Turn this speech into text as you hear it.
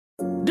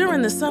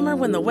During the summer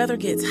when the weather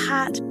gets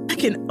hot, I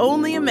can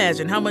only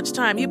imagine how much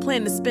time you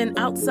plan to spend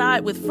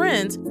outside with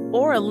friends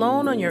or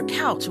alone on your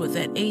couch with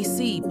that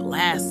AC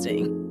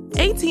blasting.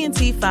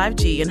 AT&T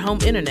 5G and home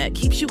internet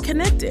keeps you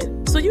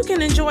connected, so you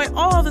can enjoy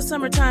all the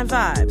summertime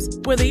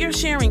vibes, whether you're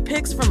sharing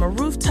pics from a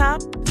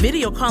rooftop,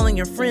 video calling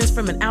your friends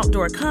from an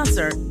outdoor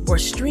concert, or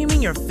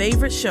streaming your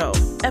favorite show,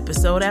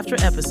 episode after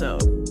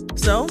episode.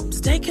 So,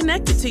 stay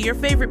connected to your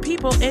favorite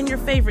people and your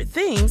favorite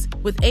things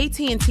with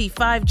AT&T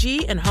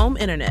 5G and home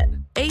internet.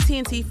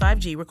 AT&T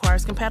 5G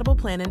requires compatible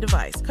plan and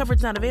device.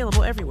 Coverage not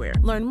available everywhere.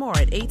 Learn more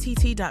at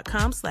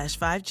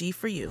att.com/5G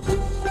for you.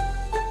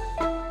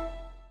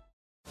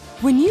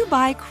 When you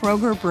buy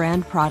Kroger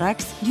brand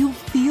products, you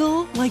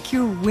feel like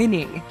you're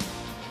winning.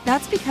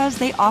 That's because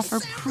they offer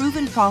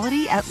proven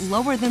quality at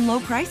lower than low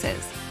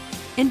prices.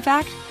 In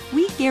fact,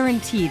 we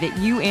guarantee that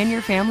you and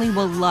your family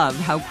will love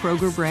how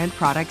Kroger brand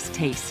products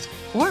taste,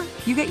 or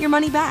you get your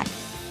money back.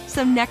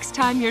 So next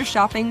time you're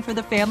shopping for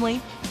the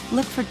family,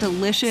 look for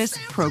delicious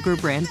Kroger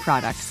brand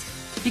products,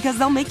 because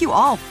they'll make you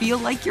all feel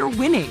like you're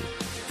winning.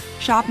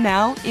 Shop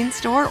now,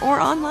 in-store,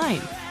 or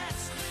online.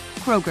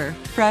 Kroger,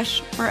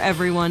 fresh for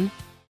everyone.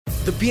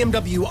 The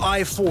BMW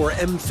i4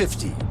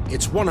 M50.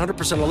 It's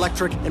 100%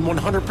 electric and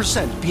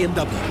 100%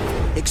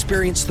 BMW.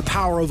 Experience the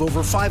power of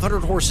over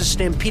 500 horses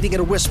stampeding at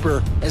a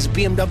whisper as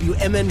BMW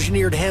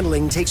M-engineered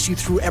handling takes you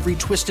through every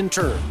twist and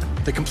turn.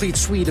 The complete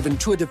suite of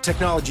intuitive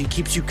technology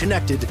keeps you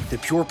connected. The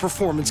pure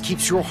performance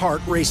keeps your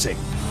heart racing.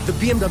 The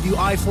BMW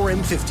i4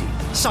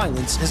 M50.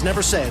 Silence has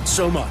never said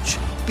so much.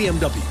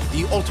 BMW,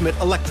 the ultimate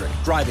electric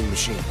driving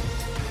machine.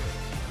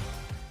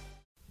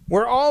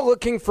 We're all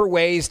looking for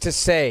ways to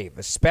save,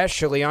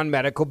 especially on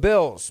medical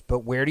bills.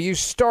 But where do you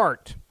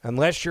start?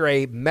 Unless you're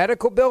a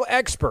medical bill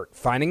expert,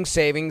 finding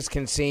savings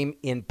can seem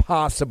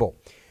impossible.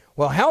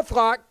 Well,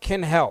 HealthLock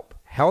can help.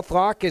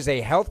 HealthLock is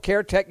a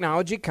healthcare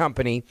technology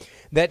company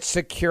that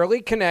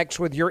securely connects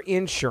with your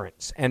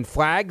insurance and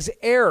flags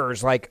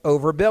errors like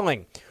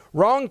overbilling,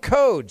 wrong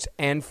codes,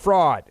 and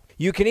fraud.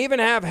 You can even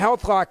have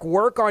HealthLock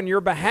work on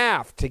your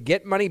behalf to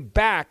get money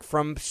back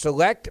from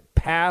select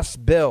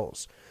past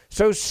bills.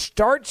 So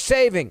start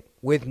saving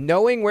with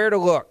knowing where to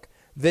look.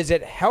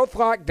 Visit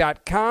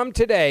healthlock.com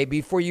today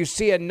before you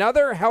see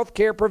another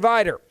healthcare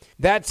provider.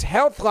 That's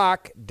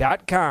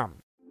healthlock.com.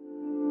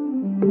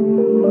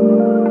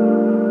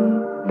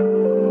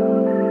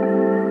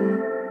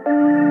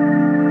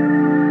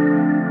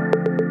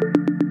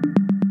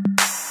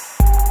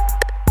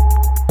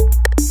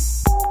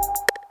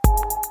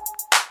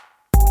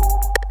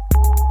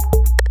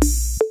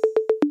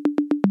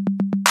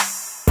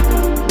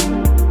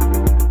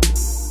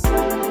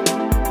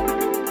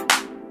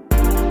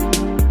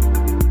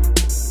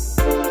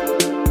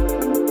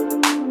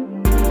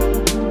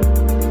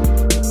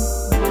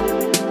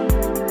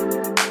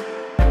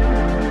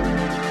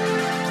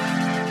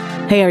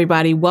 Hey,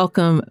 everybody.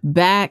 Welcome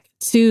back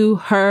to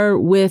Her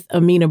with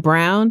Amina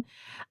Brown.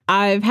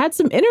 I've had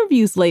some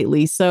interviews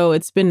lately, so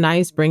it's been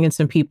nice bringing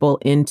some people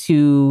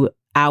into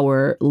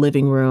our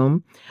living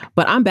room.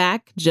 But I'm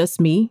back,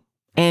 just me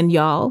and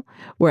y'all,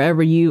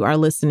 wherever you are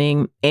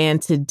listening.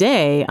 And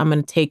today I'm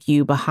going to take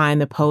you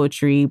behind the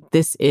poetry.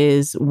 This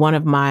is one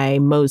of my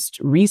most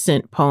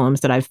recent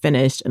poems that I've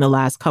finished in the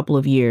last couple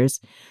of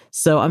years.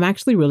 So I'm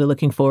actually really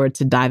looking forward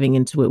to diving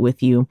into it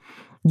with you.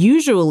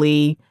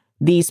 Usually,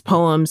 these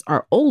poems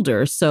are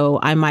older, so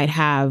I might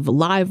have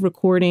live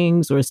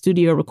recordings or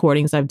studio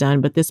recordings I've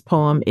done, but this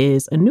poem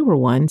is a newer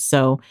one.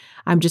 So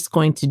I'm just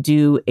going to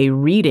do a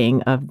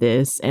reading of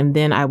this, and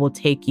then I will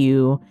take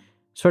you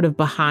sort of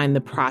behind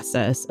the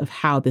process of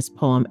how this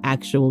poem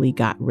actually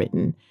got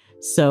written.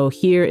 So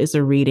here is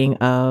a reading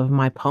of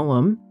my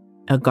poem,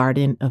 A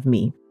Garden of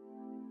Me.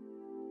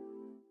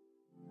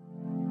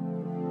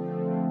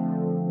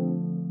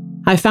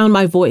 I found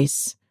my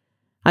voice.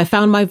 I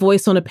found my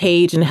voice on a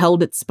page and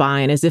held its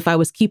spine as if I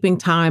was keeping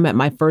time at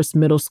my first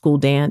middle school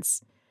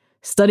dance.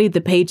 Studied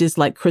the pages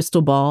like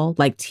crystal ball,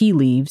 like tea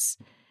leaves.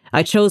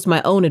 I chose my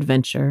own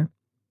adventure.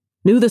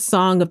 Knew the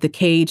song of the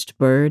caged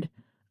bird.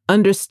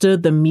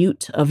 Understood the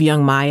mute of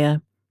young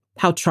Maya.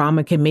 How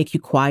trauma can make you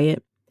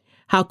quiet.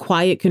 How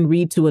quiet can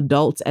read to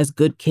adults as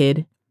good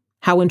kid.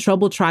 How when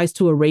trouble tries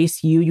to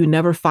erase you, you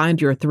never find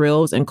your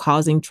thrills and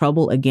causing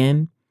trouble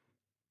again.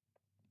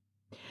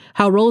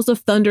 How rolls of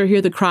thunder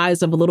hear the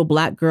cries of a little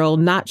black girl,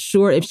 not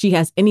sure if she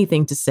has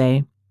anything to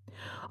say,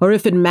 or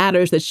if it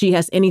matters that she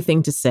has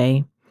anything to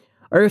say,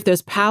 or if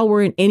there's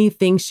power in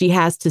anything she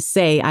has to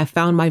say. I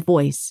found my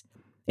voice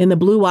in the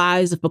blue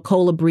eyes of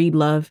Bacola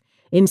Breedlove,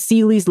 in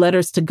Seeley's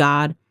letters to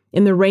God,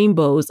 in the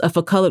rainbows of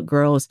A Colored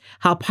Girls,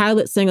 how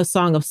Pilate sang a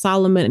song of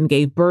Solomon and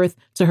gave birth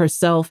to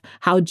herself,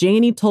 how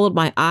Janie told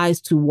my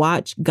eyes to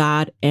watch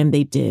God, and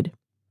they did.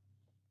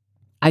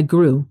 I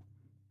grew.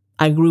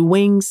 I grew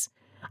wings.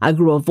 I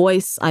grew a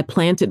voice. I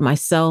planted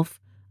myself.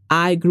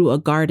 I grew a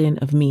garden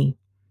of me.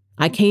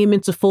 I came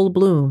into full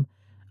bloom.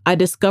 I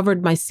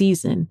discovered my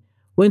season.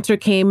 Winter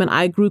came and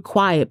I grew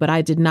quiet, but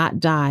I did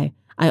not die.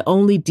 I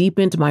only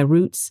deepened my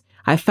roots.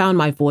 I found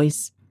my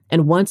voice.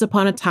 And once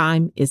upon a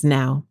time is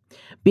now.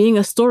 Being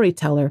a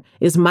storyteller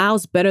is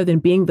miles better than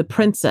being the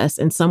princess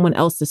in someone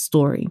else's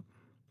story.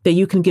 That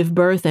you can give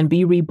birth and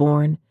be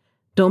reborn.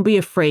 Don't be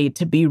afraid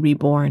to be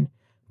reborn.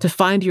 To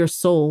find your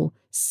soul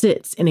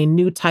sits in a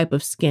new type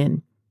of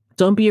skin.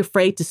 Don't be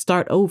afraid to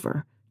start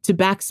over, to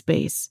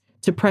backspace,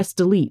 to press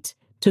delete,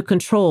 to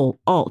control,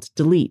 alt,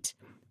 delete.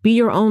 Be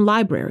your own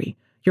library,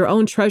 your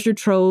own treasure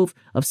trove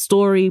of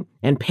story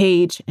and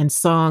page and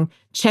song.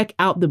 Check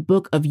out the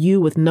book of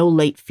you with no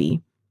late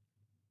fee.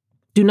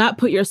 Do not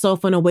put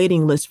yourself on a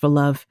waiting list for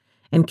love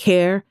and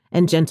care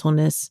and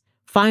gentleness.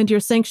 Find your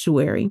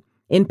sanctuary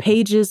in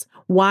pages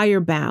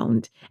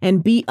wire-bound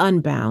and be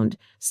unbound.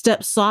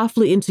 Step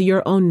softly into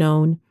your own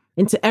known,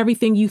 into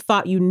everything you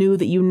thought you knew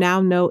that you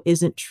now know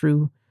isn't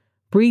true.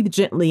 Breathe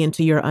gently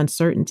into your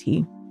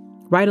uncertainty.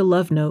 Write a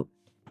love note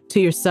to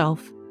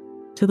yourself,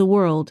 to the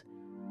world,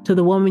 to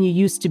the woman you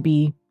used to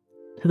be,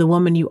 to the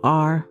woman you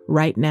are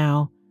right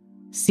now,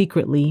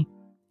 secretly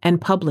and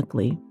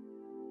publicly.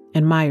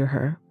 Admire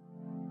her.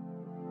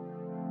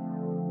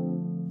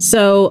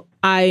 So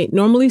I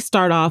normally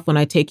start off when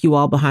I take you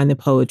all behind the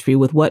poetry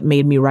with what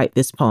made me write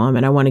this poem.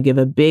 And I want to give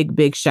a big,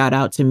 big shout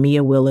out to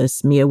Mia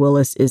Willis. Mia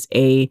Willis is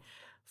a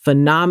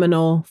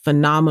phenomenal,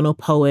 phenomenal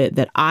poet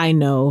that I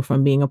know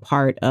from being a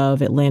part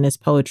of Atlanta's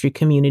poetry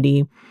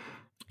community.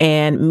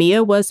 And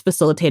Mia was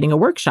facilitating a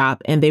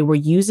workshop, and they were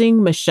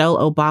using Michelle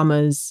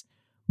Obama's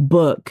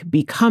book,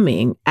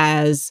 Becoming,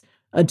 as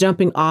a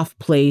jumping off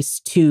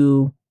place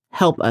to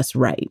help us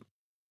write.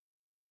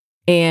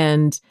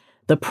 And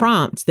the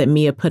prompt that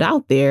Mia put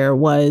out there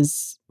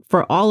was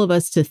for all of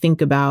us to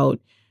think about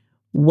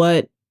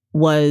what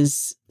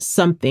was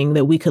something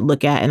that we could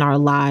look at in our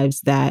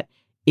lives that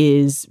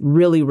is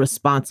really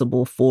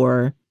responsible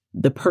for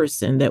the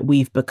person that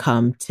we've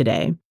become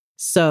today.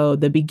 So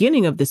the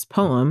beginning of this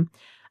poem,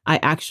 I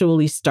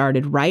actually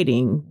started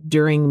writing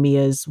during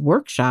Mia's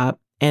workshop.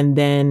 And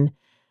then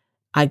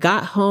I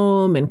got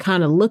home and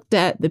kind of looked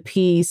at the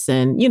piece.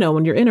 And, you know,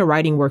 when you're in a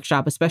writing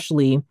workshop,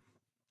 especially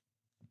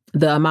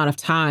the amount of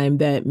time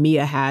that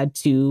Mia had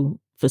to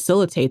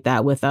facilitate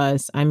that with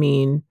us, I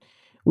mean,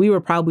 we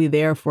were probably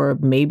there for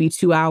maybe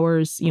 2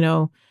 hours, you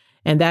know,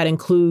 and that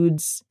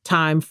includes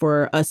time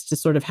for us to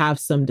sort of have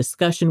some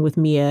discussion with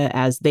Mia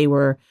as they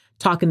were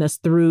talking us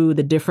through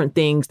the different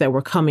things that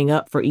were coming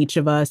up for each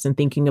of us and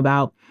thinking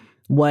about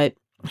what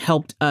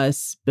helped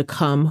us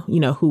become, you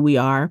know, who we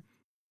are.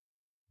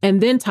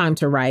 And then time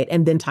to write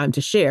and then time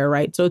to share,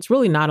 right? So it's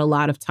really not a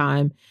lot of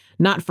time,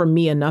 not for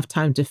me enough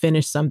time to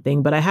finish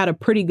something, but I had a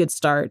pretty good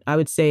start. I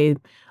would say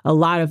a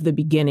lot of the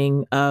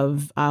beginning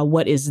of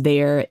what is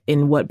there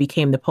in what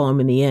became the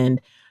poem in the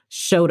end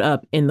showed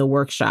up in the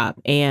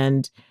workshop.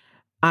 And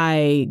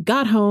I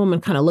got home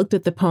and kind of looked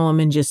at the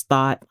poem and just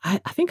thought, I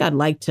think I'd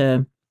like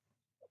to,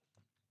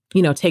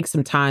 you know, take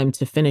some time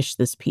to finish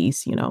this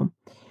piece, you know.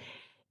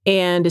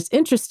 And it's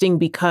interesting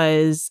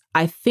because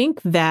I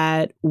think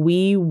that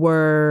we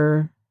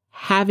were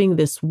having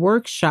this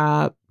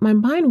workshop. My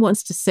mind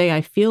wants to say,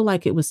 I feel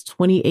like it was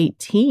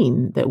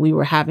 2018 that we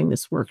were having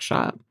this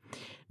workshop.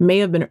 May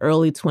have been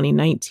early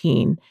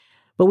 2019,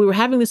 but we were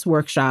having this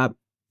workshop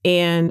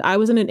and I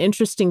was in an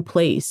interesting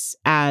place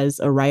as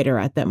a writer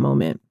at that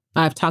moment.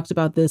 I've talked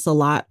about this a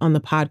lot on the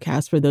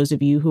podcast for those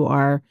of you who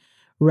are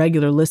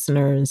regular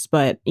listeners,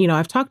 but, you know,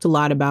 I've talked a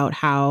lot about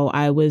how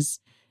I was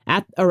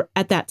at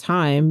that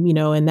time, you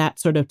know, in that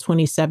sort of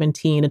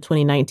 2017 to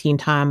 2019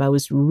 time, I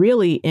was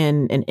really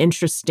in an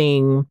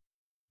interesting,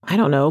 I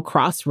don't know,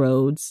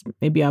 crossroads.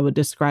 Maybe I would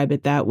describe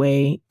it that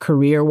way,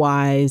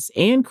 career-wise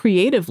and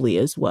creatively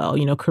as well.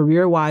 You know,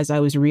 career-wise, I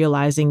was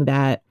realizing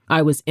that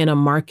I was in a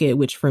market,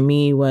 which for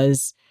me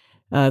was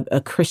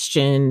a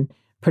Christian,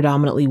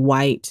 predominantly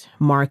white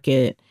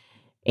market.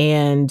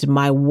 And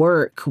my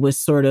work was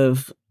sort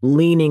of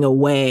leaning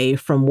away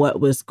from what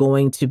was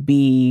going to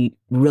be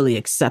really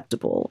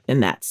acceptable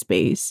in that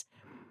space.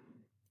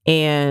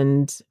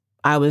 And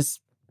I was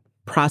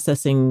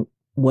processing,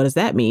 what does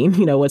that mean?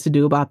 You know, what to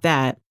do about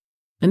that.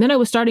 And then I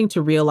was starting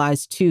to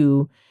realize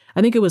too,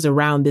 I think it was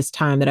around this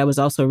time that I was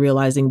also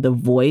realizing the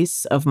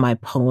voice of my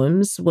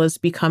poems was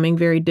becoming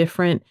very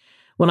different.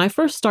 When I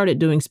first started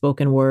doing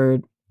spoken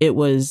word, it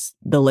was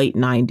the late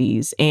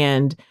 90s.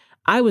 And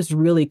I was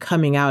really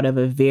coming out of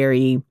a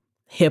very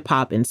hip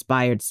hop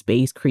inspired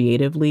space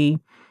creatively.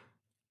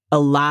 A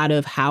lot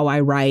of how I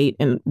write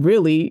and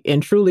really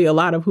and truly a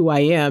lot of who I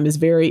am is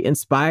very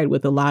inspired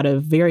with a lot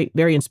of very,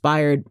 very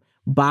inspired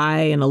by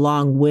and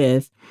along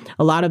with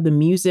a lot of the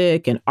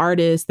music and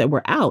artists that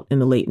were out in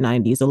the late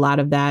 90s. A lot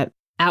of that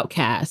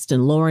Outkast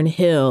and Lauryn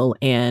Hill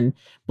and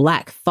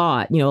Black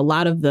Thought, you know, a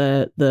lot of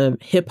the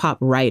hip hop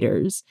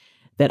writers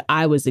that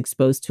I was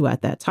exposed to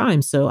at that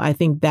time. So I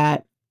think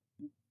that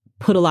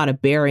put a lot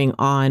of bearing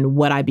on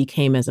what I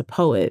became as a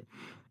poet.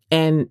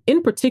 And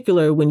in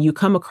particular, when you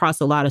come across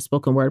a lot of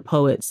spoken word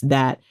poets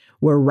that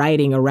were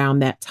writing around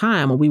that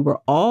time, we were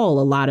all,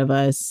 a lot of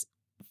us,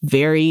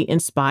 very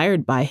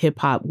inspired by hip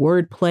hop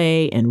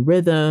wordplay and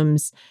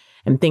rhythms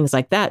and things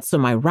like that. So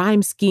my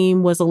rhyme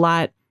scheme was a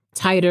lot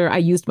tighter. I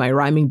used my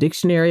rhyming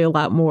dictionary a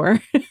lot more.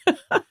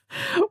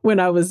 when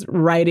I was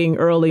writing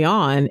early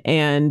on.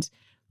 And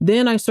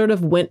then I sort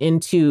of went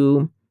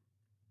into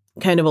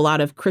kind of a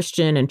lot of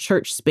Christian and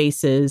church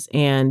spaces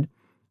and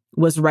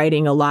was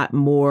writing a lot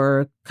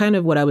more kind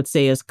of what I would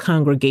say is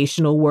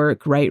congregational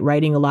work, right?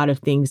 Writing a lot of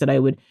things that I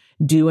would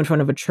do in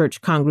front of a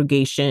church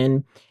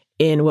congregation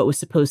in what was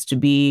supposed to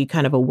be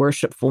kind of a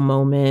worshipful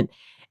moment.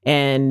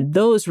 And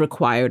those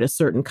required a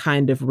certain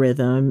kind of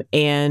rhythm.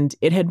 And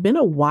it had been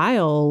a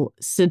while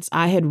since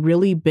I had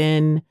really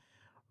been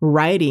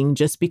writing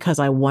just because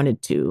I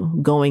wanted to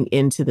going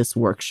into this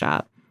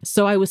workshop.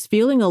 So I was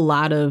feeling a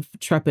lot of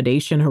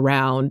trepidation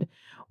around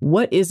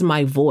what is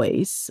my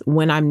voice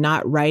when I'm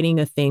not writing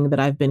a thing that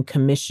I've been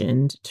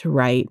commissioned to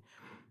write?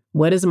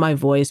 What is my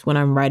voice when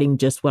I'm writing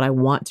just what I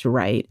want to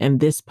write? And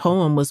this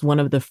poem was one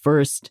of the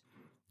first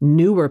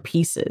newer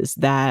pieces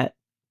that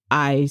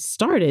I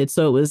started.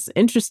 So it was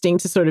interesting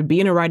to sort of be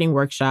in a writing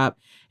workshop.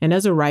 And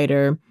as a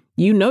writer,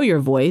 you know your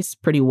voice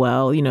pretty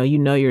well, you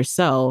know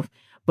yourself,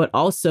 but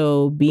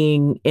also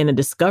being in a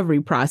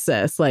discovery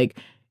process, like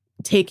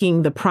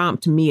taking the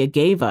prompt Mia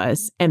gave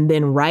us and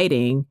then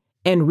writing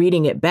and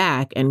reading it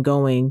back and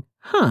going,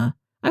 I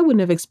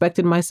wouldn't have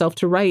expected myself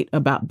to write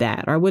about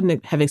that, or I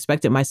wouldn't have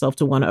expected myself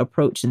to want to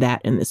approach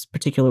that in this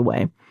particular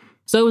way.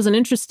 So it was an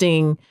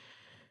interesting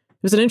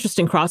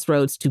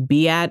crossroads to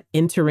be at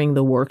entering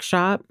the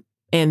workshop.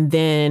 And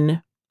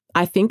then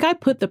I think I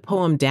put the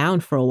poem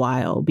down for a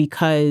while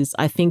because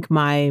I think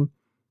my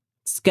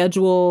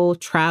schedule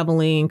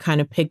traveling kind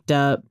of picked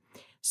up.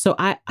 So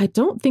I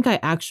don't think I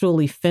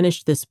actually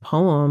finished this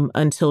poem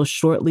until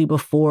shortly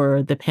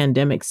before the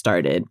pandemic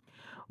started,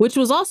 which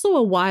was also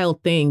a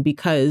wild thing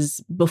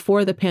because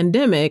before the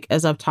pandemic,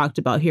 as I've talked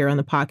about here on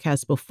the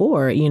podcast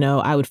before,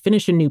 I would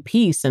finish a new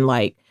piece and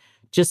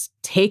just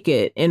take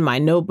it in my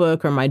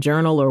notebook or my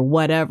journal or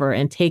whatever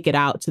and take it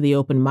out to the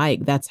open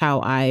mic. That's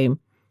how I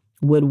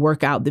would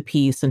work out the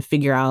piece and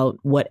figure out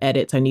what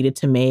edits I needed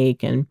to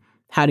make and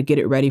how to get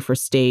it ready for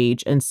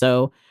stage. And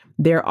so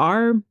there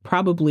are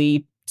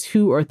probably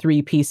 2 or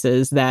 3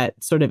 pieces that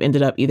sort of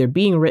ended up either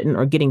being written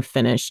or getting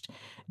finished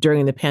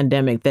during the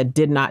pandemic that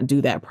did not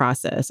do that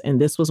process.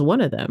 And this was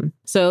one of them.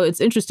 So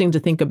it's interesting to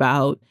think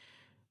about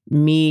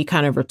me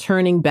kind of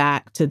returning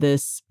back to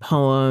this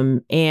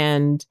poem.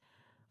 And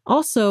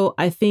also,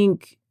 I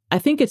think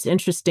it's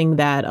interesting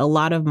that a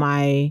lot of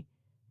my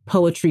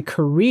poetry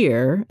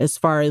career, as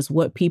far as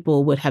what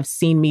people would have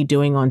seen me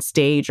doing on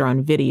stage or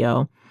on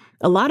video,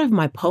 a lot of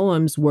my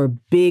poems were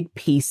big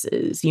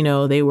pieces.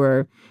 They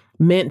were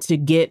meant to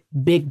get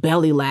big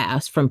belly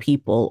laughs from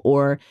people,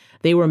 or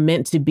they were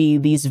meant to be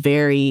these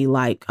very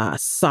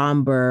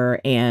somber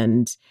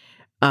and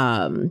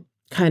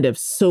kind of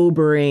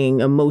sobering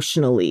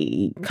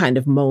emotionally kind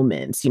of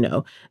moments.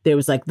 There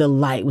was the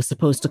light was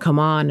supposed to come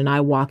on and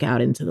I walk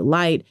out into the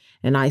light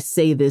and I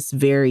say this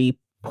very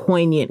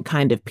poignant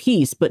kind of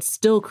piece, but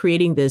still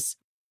creating this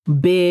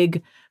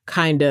big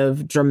kind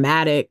of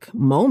dramatic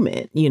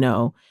moment,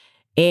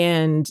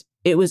 and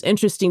it was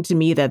interesting to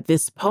me that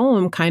this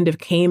poem kind of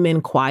came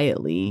in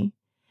quietly.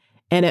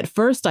 And at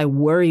first I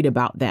worried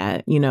about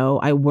that.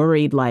 I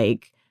worried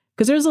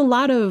because there's a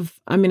lot of,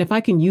 if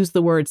I can use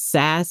the word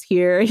sass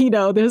here,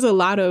 there's a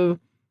lot of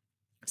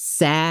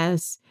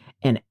sass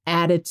and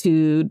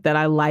attitude that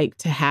I like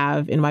to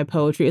have in my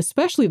poetry,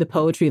 especially the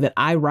poetry that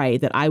I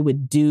write that I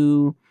would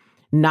do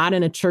not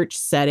in a church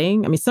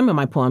setting. Some of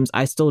my poems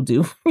I still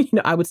do,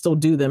 I would still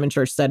do them in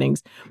church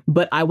settings,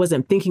 but I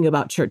wasn't thinking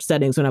about church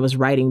settings when I was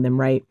writing them,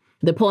 right?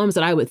 The poems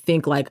that I would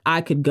think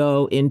I could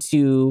go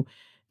into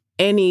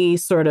any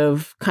sort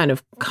of kind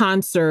of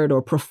concert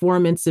or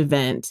performance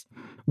event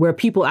where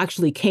people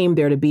actually came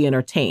there to be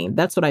entertained.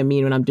 That's what I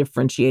mean when I'm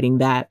differentiating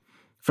that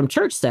from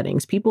church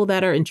settings. People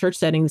that are in church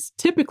settings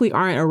typically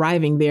aren't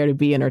arriving there to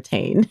be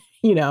entertained.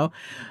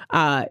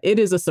 It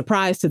is a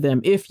surprise to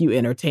them if you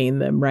entertain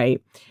them, right?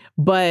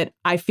 But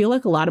I feel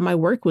like a lot of my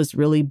work was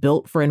really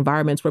built for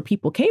environments where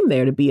people came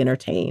there to be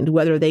entertained,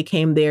 whether they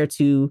came there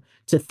to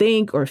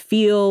think or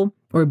feel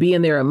or be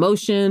in their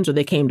emotions, or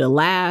they came to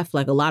laugh.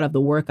 A lot of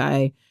the work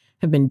I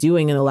have been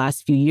doing in the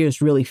last few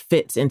years really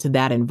fits into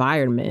that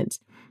environment.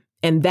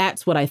 And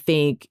that's what I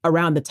think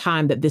around the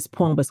time that this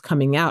poem was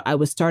coming out, I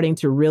was starting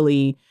to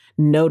really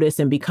notice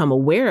and become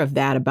aware of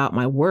that about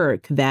my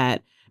work,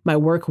 that my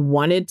work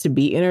wanted to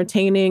be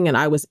entertaining and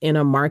I was in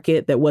a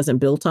market that wasn't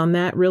built on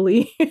that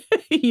really,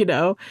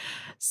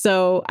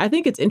 So I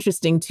think it's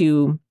interesting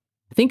to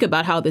think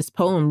about how this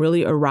poem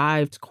really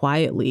arrived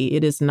quietly.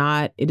 It is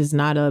not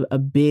a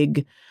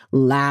big,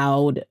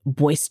 loud,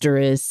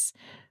 boisterous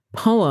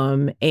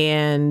poem.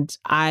 And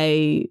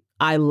I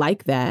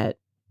like that,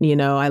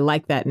 I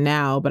like that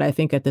now. But I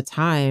think at the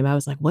time I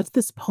was like, what's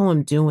this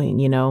poem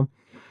doing,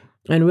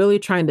 and really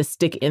trying to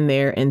stick in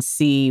there and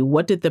see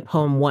what did the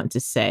poem want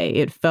to say.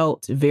 It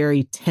felt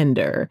very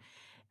tender.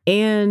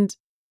 And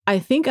I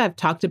think I've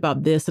talked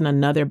about this in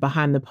another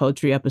Behind the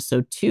Poetry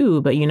episode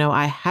too, but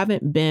I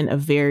haven't been a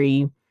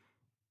very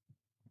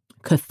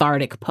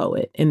cathartic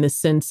poet in the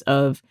sense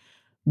of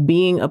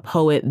being a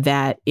poet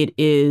that it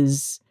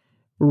is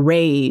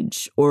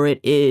rage or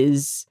it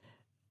is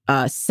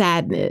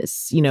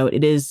sadness.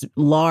 It is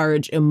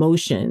large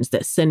emotions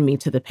that send me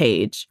to the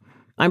page.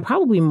 I'm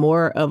probably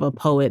more of a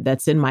poet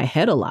that's in my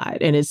head a lot.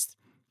 And it's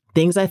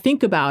things I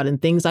think about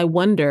and things I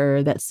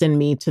wonder that send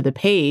me to the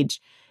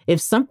page. If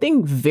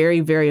something very,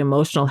 very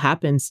emotional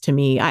happens to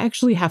me, I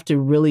actually have to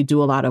really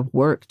do a lot of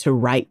work to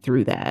write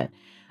through that.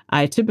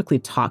 I typically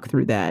talk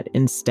through that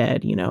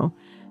instead,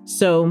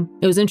 So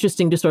it was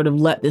interesting to sort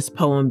of let this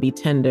poem be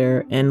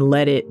tender and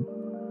let it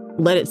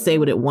say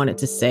what it wanted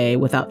to say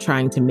without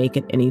trying to make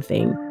it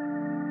anything.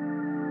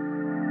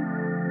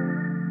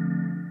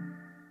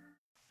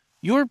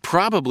 You're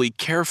probably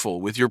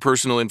careful with your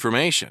personal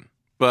information,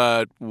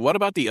 but what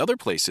about the other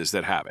places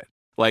that have it?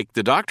 Like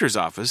the doctor's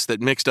office that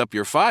mixed up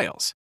your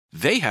files.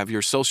 They have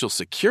your social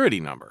security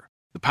number.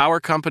 The power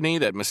company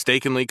that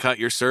mistakenly cut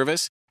your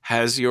service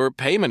has your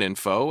payment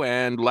info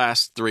and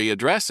last 3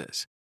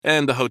 addresses.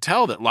 And the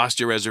hotel that lost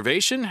your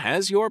reservation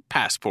has your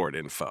passport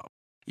info.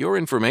 Your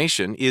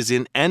information is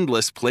in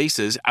endless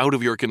places out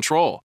of your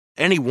control.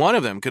 Any one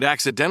of them could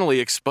accidentally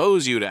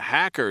expose you to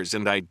hackers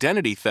and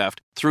identity theft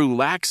through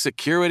lax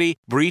security,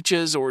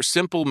 breaches, or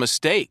simple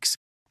mistakes.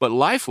 But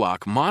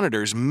LifeLock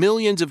monitors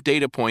millions of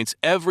data points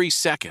every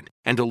second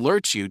and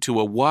alerts you to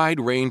a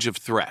wide range of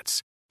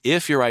threats.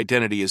 If your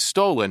identity is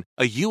stolen,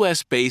 a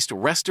U.S.-based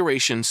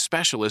restoration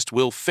specialist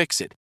will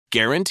fix it,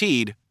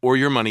 guaranteed, or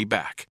your money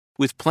back,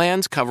 with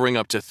plans covering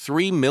up to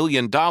 $3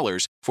 million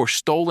for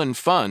stolen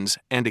funds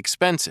and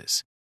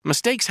expenses.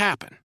 Mistakes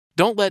happen.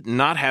 Don't let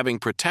not having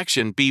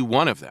protection be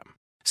one of them.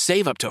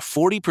 Save up to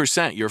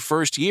 40% your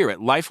first year at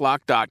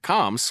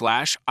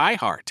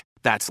LifeLock.com/iHeart.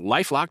 That's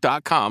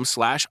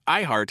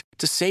LifeLock.com/iHeart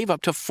to save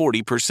up to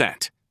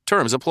 40%.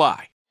 Terms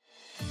apply.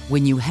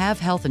 When you have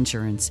health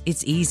insurance,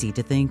 it's easy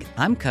to think,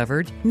 I'm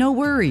covered, no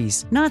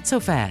worries, not so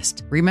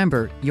fast.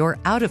 Remember, your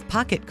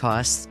out-of-pocket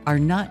costs are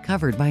not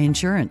covered by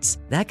insurance.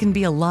 That can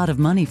be a lot of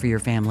money for your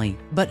family.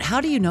 But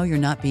how do you know you're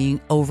not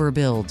being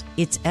overbilled?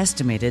 It's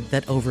estimated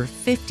that over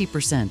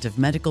 50% of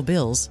medical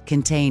bills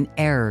contain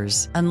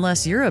errors.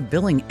 Unless you're a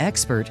billing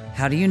expert,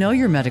 how do you know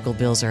your medical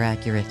bills are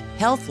accurate?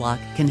 HealthLock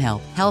can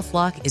help.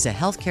 HealthLock is a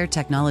healthcare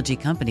technology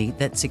company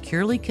that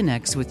securely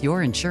connects with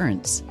your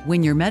insurance.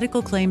 When your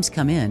medical claims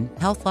come in,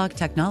 HealthLock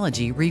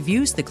technology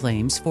reviews the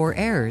claims for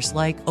errors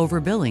like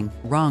overbilling,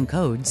 wrong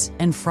codes,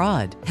 and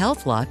fraud.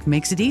 HealthLock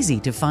makes it easy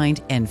to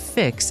find and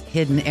fix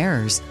hidden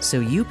errors so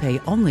you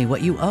pay only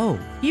what you owe.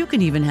 You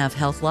can even have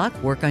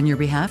HealthLock work on your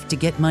behalf to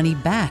get money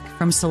back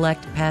from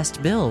select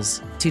past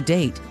bills. To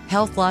date,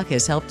 HealthLock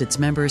has helped its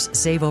members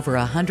save over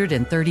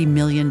 $130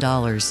 million.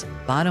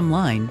 Bottom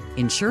line,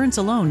 insurance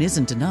alone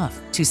isn't enough.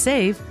 To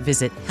save,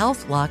 visit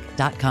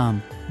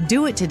healthlock.com.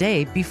 Do it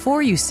today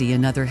before you see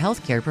another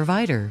healthcare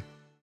provider.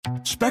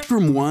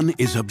 Spectrum One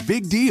is a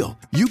big deal.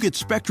 You get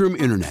Spectrum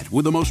Internet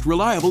with the most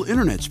reliable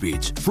internet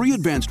speeds, free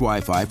advanced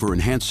Wi-Fi for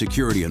enhanced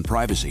security and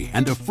privacy,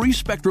 and a free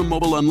Spectrum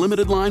Mobile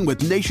Unlimited line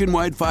with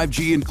nationwide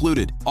 5G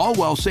included, all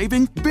while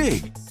saving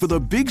big. For the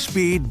big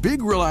speed,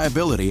 big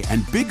reliability,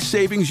 and big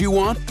savings you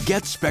want,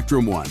 get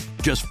Spectrum One.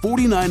 Just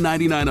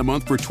 $49.99 a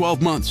month for 12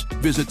 months.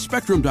 Visit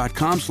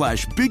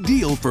spectrum.com/big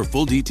deal for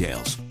full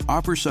details.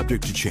 Offer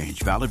subject to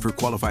change. Valid for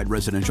qualified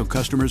residential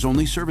customers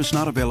only. Service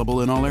not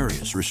available in all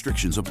areas.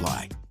 Restrictions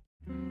apply.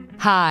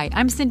 Hi,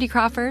 I'm Cindy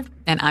Crawford,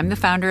 and I'm the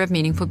founder of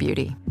Meaningful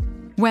Beauty.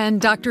 When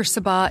Dr.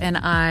 Sabah and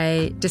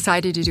I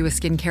decided to do a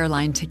skincare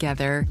line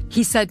together,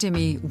 he said to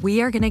me,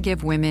 we are going to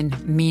give women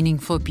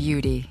meaningful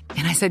beauty.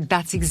 And I said,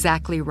 that's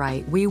exactly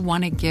right. We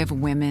want to give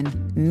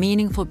women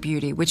meaningful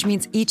beauty, which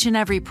means each and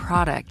every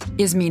product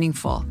is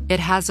meaningful. It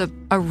has a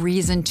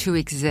reason to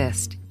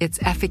exist. It's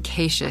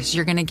efficacious.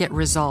 You're going to get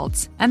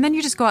results. And then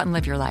you just go out and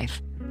live your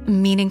life.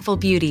 Meaningful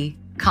Beauty.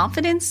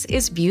 Confidence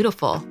is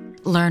beautiful.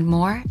 Learn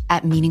more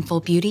at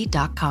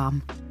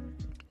meaningfulbeauty.com.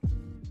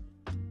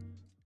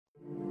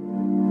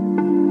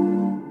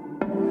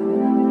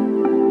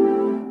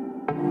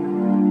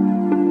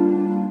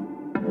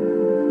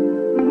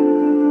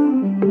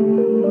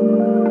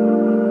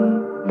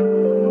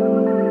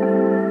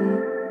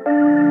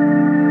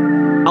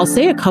 I'll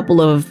say a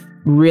couple of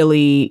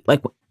really,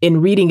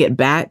 in reading it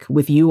back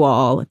with you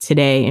all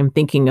today and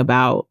thinking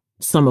about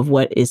some of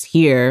what is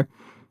here,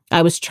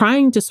 I was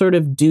trying to sort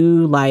of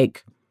do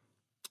like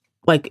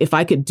if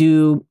I could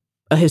do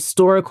a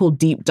historical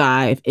deep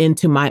dive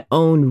into my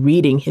own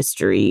reading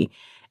history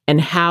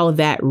and how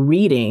that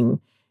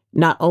reading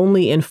not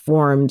only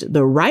informed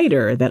the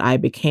writer that I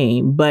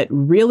became, but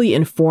really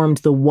informed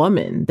the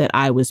woman that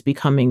I was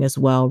becoming as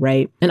well,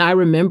 right? And I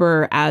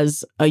remember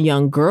as a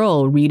young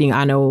girl reading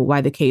I Know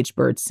Why the Caged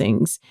Bird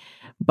Sings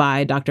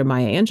by Dr.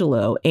 Maya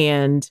Angelou.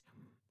 And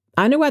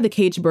I Know Why the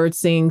Caged Bird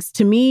Sings,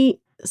 to me,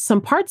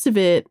 some parts of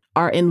it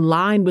are in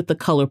line with The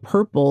Color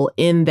Purple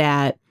in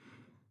that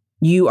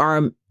you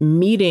are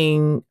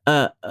meeting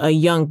a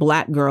young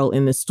Black girl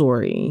in the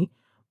story,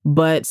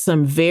 but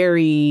some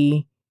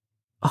very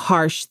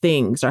harsh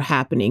things are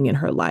happening in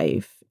her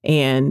life.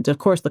 And of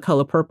course, The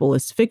Color Purple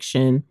is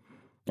fiction.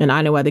 And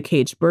I Know Why the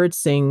Caged Bird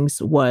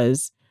Sings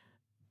was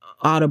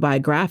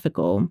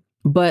autobiographical.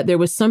 But there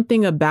was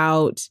something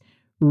about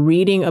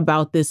reading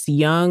about this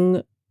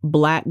young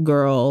Black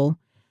girl,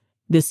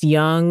 this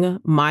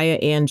young Maya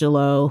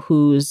Angelou,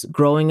 who's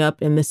growing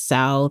up in the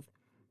South,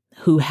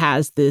 who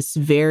has this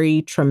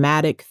very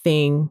traumatic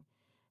thing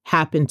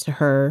happen to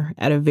her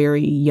at a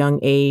very young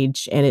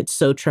age. And it's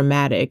so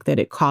traumatic that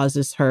it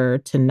causes her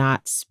to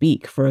not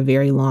speak for a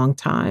very long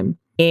time.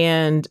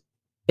 And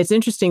it's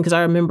interesting because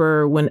I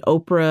remember when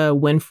Oprah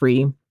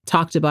Winfrey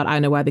talked about I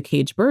Know Why the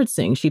Caged Bird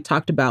Sing, she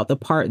talked about the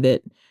part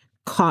that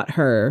caught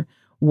her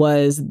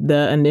was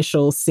the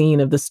initial scene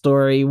of the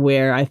story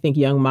where I think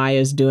young Maya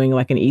is doing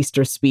like an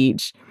Easter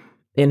speech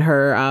in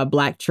her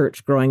Black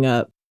church growing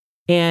up.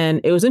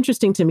 And it was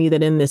interesting to me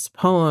that in this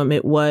poem,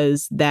 it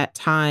was that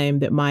time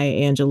that Maya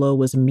Angelou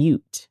was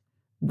mute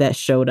that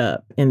showed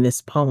up in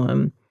this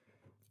poem.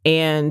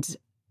 And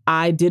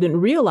I didn't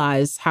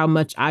realize how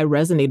much I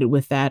resonated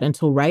with that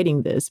until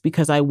writing this,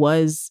 because I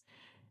was,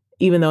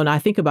 even though I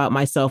think about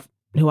myself,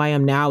 who I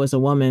am now as a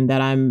woman,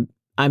 that I'm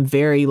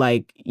very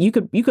like, you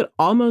could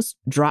almost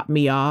drop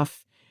me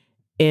off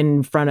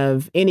in front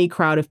of any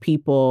crowd of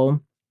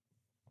people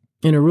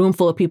in a room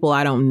full of people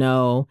I don't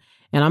know.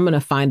 And I'm going to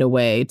find a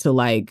way to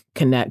like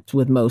connect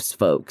with most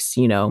folks.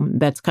 You know,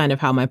 that's kind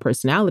of how my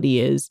personality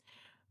is.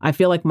 I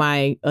feel like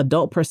my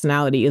adult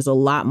personality is a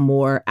lot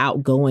more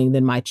outgoing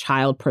than my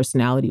child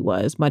personality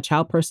was. My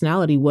child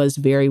personality was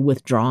very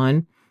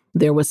withdrawn.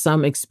 There was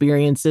some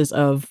experiences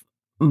of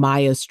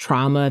Maya's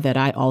trauma that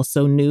I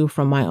also knew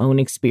from my own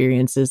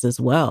experiences as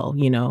well,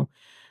 you know.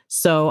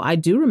 So I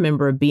do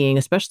remember being,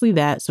 especially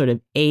that sort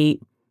of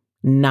 8,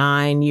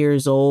 9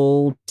 years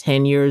old,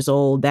 10 years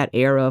old, that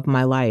era of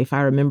my life,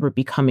 I remember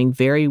becoming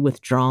very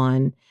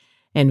withdrawn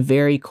and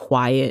very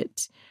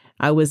quiet.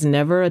 I was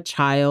never a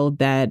child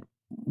that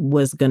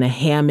was going to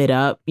ham it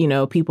up. You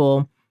know,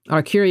 people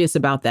are curious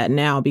about that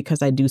now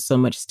because I do so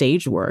much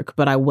stage work,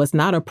 but I was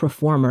not a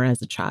performer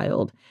as a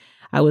child.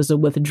 I was a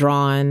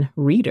withdrawn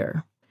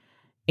reader.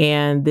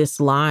 And this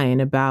line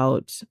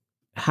about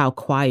how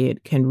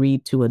quiet can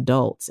read to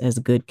adults as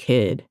a good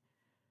kid,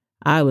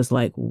 I was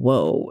like,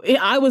 whoa.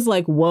 I was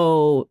like,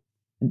 whoa,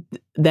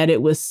 that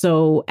it was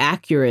so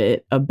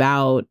accurate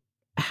about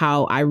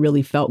how I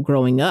really felt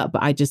growing up.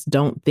 I just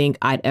don't think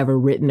I'd ever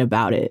written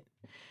about it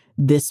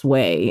this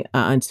way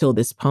until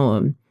this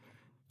poem.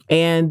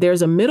 And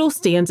there's a middle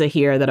stanza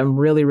here that I'm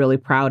really, really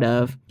proud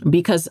of,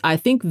 because I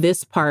think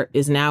this part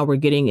is now we're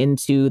getting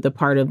into the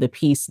part of the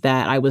piece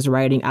that I was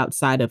writing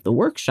outside of the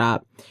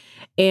workshop.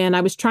 And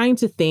I was trying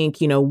to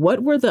think, you know,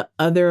 what were the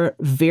other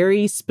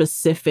very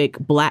specific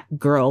Black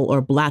girl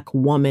or Black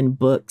woman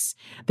books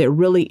that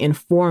really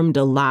informed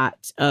a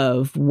lot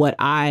of what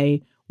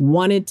I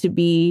wanted to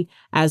be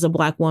as a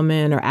Black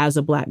woman or as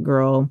a Black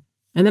girl.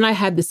 And then I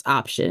had this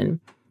option.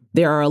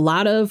 There are a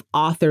lot of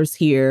authors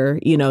here.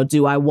 You know,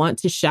 do I want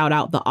to shout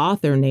out the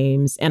author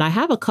names? And I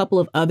have a couple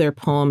of other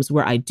poems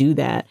where I do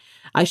that.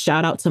 I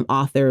shout out some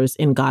authors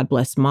in God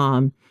Bless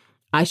Mom.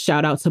 I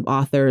shout out some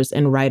authors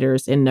and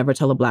writers in Never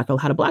Tell a Black Girl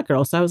How to Black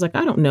Girl. So I was like,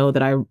 I don't know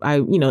that I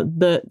you know,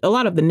 a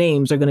lot of the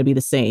names are going to be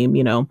the same.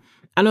 You know,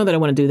 I know that I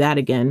want to do that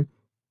again.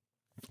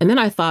 And then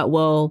I thought,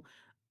 well,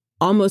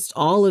 almost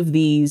all of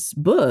these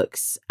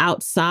books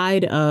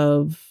outside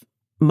of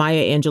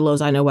Maya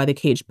Angelou's I Know Why the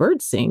Caged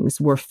Bird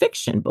Sings were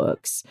fiction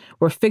books,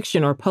 were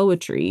fiction or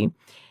poetry.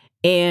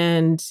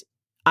 And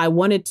I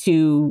wanted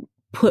to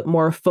put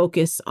more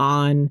focus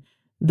on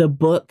the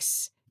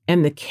books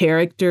and the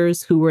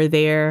characters who were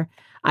there.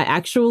 I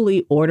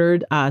actually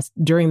ordered,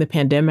 during the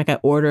pandemic, I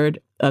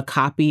ordered a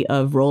copy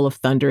of Roll of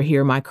Thunder,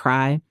 Hear My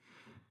Cry,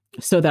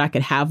 so that I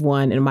could have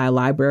one in my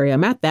library.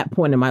 I'm at that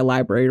point in my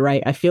library,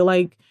 right? I feel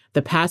like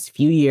the past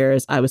few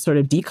years, I was sort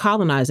of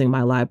decolonizing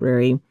my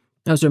library.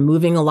 I was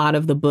removing a lot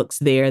of the books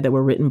there that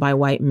were written by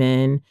white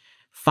men,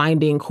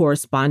 finding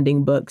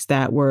corresponding books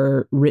that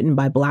were written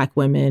by Black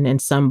women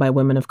and some by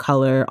women of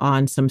color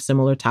on some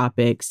similar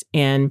topics.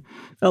 And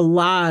a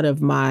lot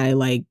of my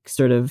like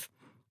sort of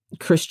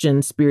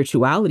Christian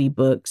spirituality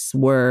books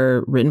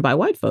were written by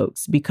white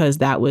folks because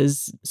that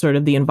was sort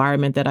of the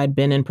environment that I'd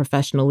been in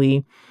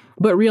professionally.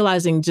 But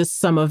realizing just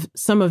some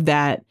of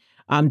that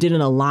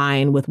didn't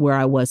align with where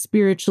I was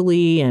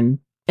spiritually. And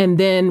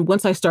then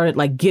once I started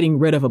like getting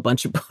rid of a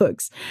bunch of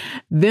books,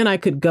 then I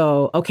could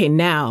go, okay,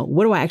 now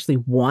what do I actually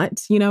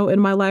want, you know, in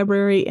my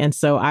library? And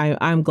so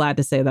I'm glad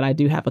to say that I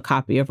do have a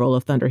copy of Roll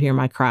of Thunder, Hear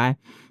My Cry.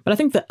 But I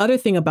think the other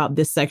thing about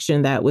this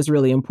section that was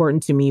really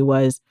important to me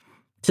was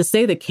to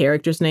say the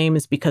character's name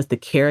is because the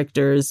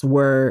characters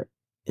were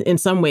in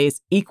some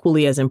ways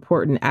equally as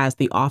important as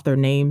the author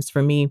names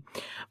for me.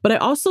 But I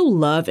also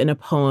love in a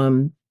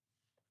poem,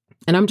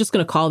 and I'm just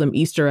going to call them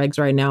Easter eggs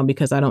right now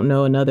because I don't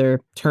know another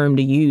term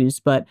to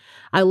use. But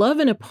I love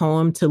in a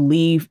poem to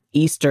leave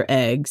Easter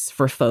eggs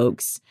for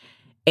folks.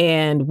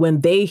 And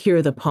when they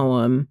hear the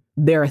poem,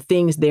 there are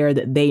things there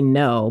that they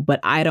know, but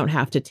I don't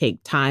have to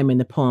take time in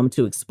the poem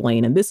to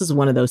explain. And this is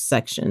one of those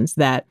sections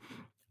that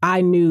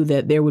I knew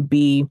that there would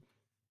be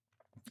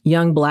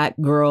young Black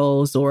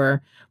girls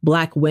or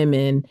Black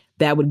women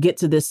that would get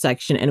to this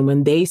section. And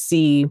when they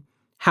see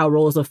how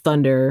Rolls of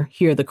Thunder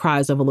hear the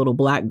cries of a little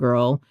Black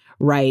girl,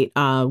 right?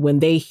 When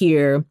they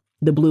hear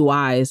the blue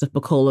eyes of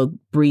Pecola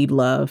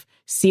Breedlove,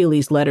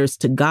 Seeley's letters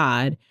to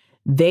God,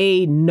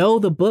 they know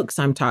the books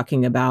I'm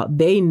talking about.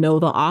 They know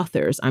the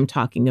authors I'm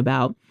talking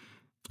about.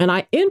 And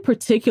I, in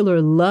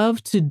particular,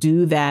 love to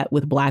do that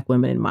with Black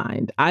women in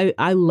mind.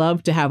 I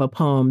love to have a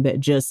poem that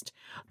just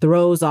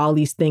throws all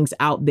these things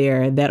out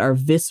there that are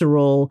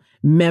visceral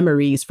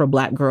memories for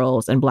Black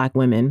girls and Black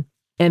women,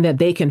 and that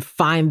they can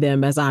find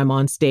them as I'm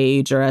on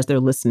stage or as they're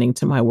listening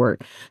to my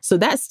work. So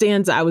that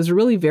stanza I was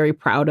really very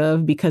proud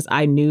of, because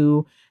I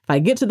knew if I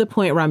get to the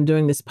point where I'm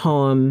doing this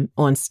poem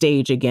on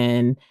stage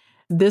again,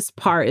 this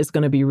part is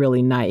going to be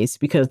really nice,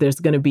 because there's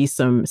going to be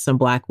some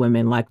Black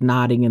women like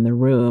nodding in the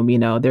room. You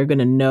know, they're going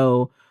to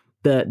know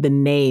the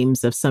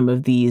names of some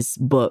of these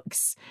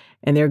books,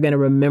 and they're going to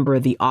remember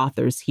the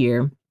authors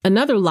here.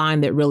 Another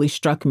line that really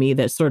struck me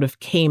that sort of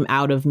came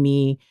out of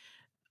me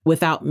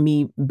without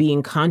me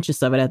being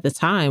conscious of it at the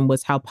time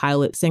was how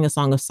Pilate sang a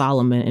Song of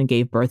Solomon and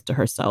gave birth to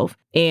herself.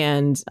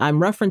 And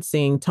I'm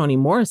referencing Toni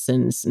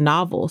Morrison's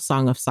novel,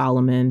 Song of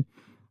Solomon.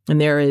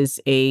 And there's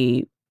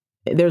a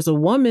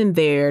woman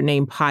there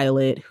named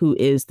Pilate who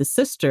is the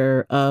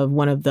sister of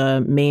one of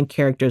the main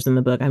characters in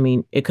the book. I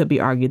mean, it could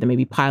be argued that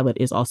maybe Pilate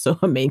is also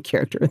a main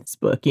character in this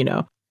book, you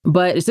know.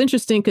 But it's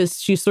interesting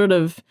because she sort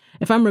of,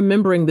 if I'm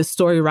remembering the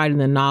story right in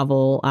the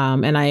novel,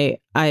 and I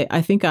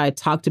think I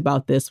talked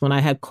about this when I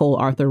had Cole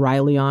Arthur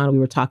Riley on. We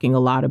were talking a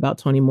lot about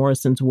Toni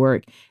Morrison's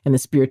work and the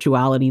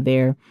spirituality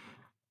there.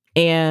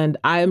 And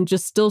I'm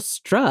just still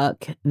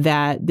struck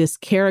that this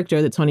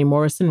character that Toni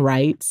Morrison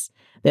writes,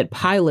 that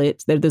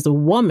Pilate, there's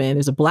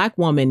a Black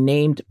woman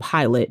named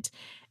Pilate,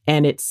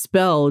 and it's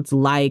spelled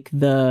like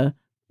the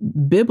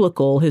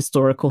biblical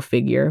historical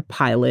figure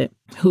Pilate,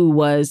 who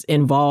was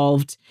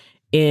involved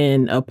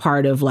in a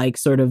part of like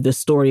sort of the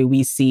story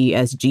we see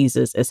as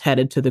Jesus is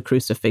headed to the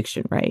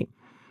crucifixion, right?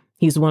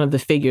 He's one of the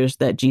figures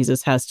that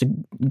Jesus has to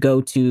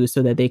go to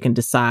so that they can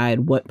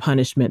decide what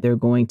punishment they're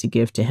going to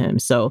give to him.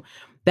 So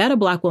that a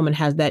Black woman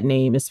has that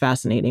name is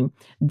fascinating.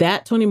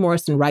 That Toni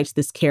Morrison writes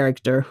this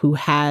character who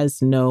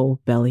has no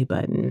belly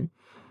button.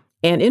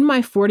 And in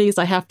my 40s,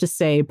 I have to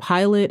say,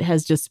 Pilate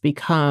has just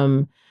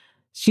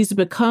she's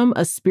become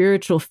a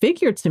spiritual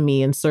figure to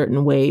me in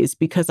certain ways,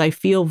 because I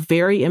feel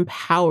very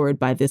empowered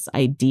by this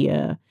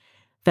idea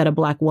that a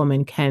Black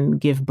woman can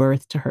give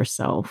birth to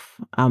herself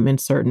in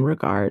certain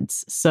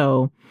regards.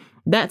 So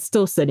that's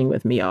still sitting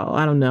with me, y'all.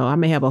 I don't know. I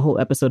may have a whole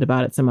episode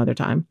about it some other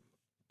time.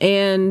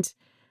 And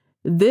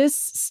this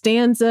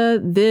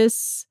stanza,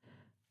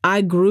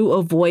 I grew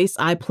a voice,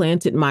 I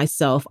planted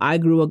myself, I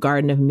grew a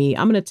garden of me.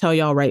 I'm going to tell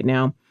y'all right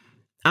now,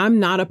 I'm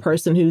not a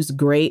person who's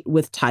great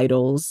with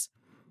titles.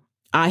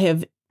 I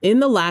have, in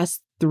the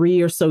last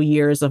 3 or so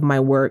years of my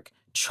work,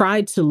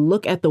 tried to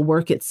look at the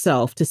work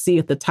itself to see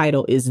if the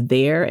title is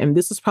there. And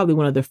this was probably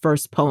one of the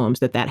first poems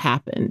that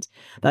happened,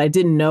 that I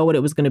didn't know what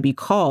it was going to be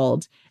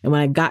called. And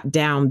when I got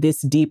down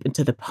this deep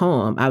into the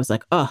poem, I was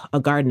like, oh, a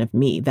garden of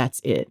me,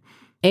 that's it.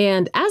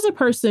 And as a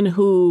person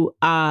who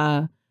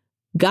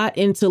got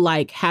into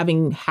like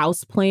having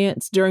house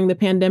plants during the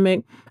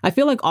pandemic, I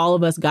feel like all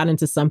of us got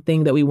into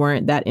something that we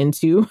weren't that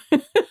into.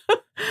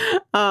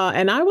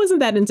 And I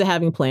wasn't that into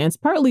having plants,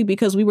 partly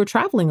because we were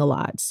traveling a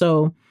lot.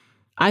 So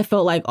I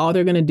felt like all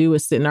they're going to do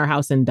is sit in our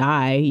house and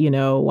die. You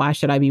know, why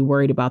should I be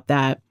worried about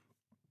that?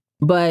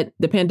 But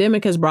the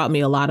pandemic has brought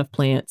me a lot of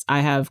plants. I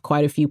have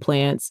quite a few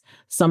plants,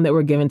 some that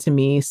were given to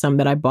me, some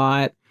that I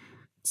bought.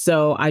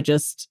 So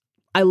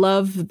I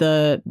love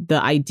the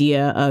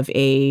idea of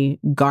a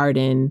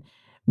garden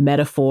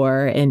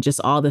metaphor and just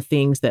all the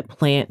things that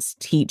plants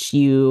teach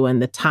you,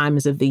 and the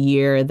times of the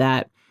year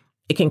that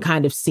it can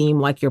kind of seem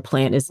like your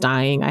plant is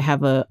dying. I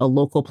have a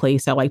local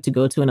place I like to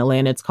go to in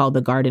Atlanta. It's called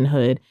the Garden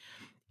Hood.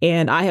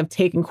 And I have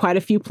taken quite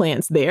a few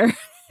plants there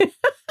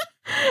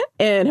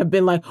and have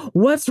been like,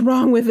 what's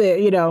wrong with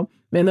it? You know,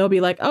 and they'll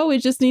be like, oh, it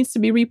just needs to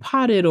be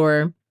repotted,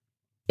 or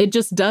it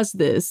just does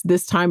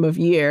this time of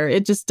year.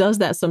 It just does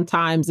that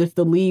sometimes if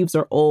the leaves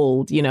are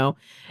old, you know,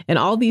 and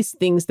all these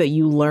things that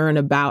you learn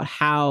about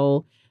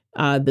how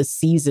the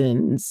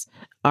seasons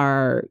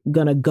are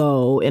going to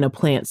go in a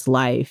plant's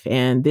life.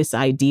 And this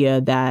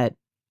idea that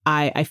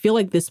I feel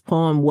like this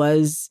poem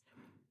was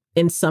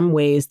in some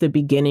ways the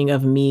beginning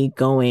of me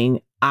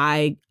going,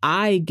 I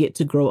get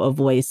to grow a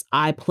voice.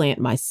 I plant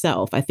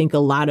myself. I think a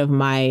lot of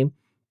my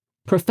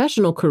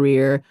professional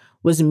career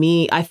was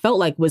me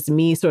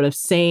sort of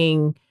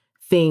saying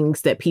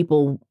things that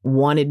people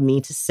wanted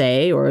me to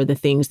say, or the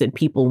things that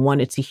people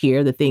wanted to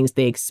hear, the things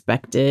they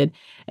expected.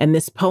 And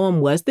this poem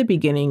was the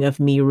beginning of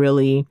me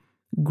really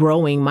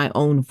growing my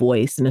own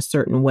voice in a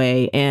certain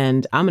way.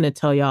 And I'm going to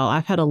tell y'all,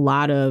 I've had a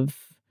lot of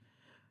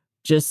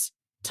just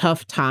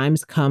tough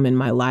times come in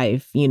my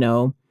life, you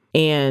know,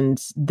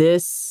 and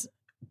this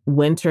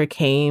winter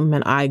came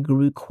and I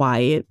grew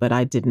quiet, but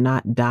I did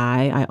not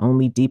die. I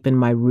only deepened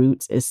my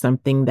roots is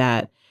something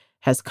that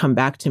has come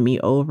back to me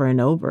over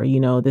and over. You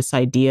know, this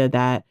idea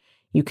that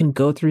you can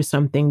go through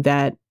something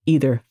that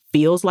either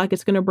feels like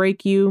it's going to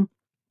break you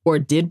or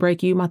did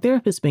break you. My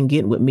therapist's been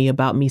getting with me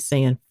about me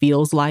saying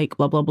feels like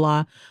blah, blah,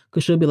 blah.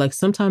 Because she'll be like,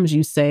 sometimes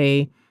you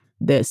say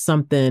that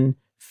something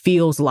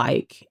feels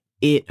like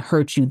it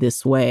hurt you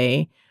this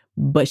way.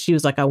 But she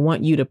was like, I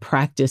want you to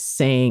practice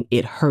saying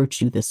it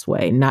hurt you this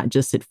way, not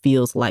just it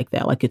feels like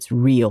that, like it's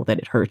real that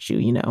it hurts you,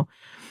 you know.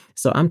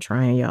 So I'm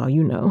trying, y'all,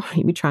 you know,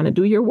 you be trying to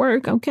do your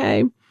work.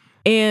 Okay.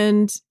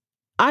 And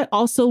I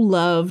also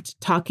loved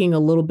talking a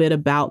little bit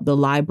about the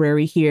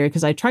library here,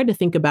 because I tried to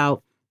think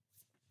about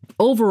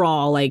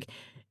overall, like,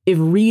 if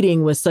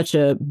reading was such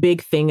a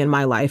big thing in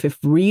my life, if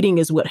reading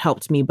is what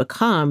helped me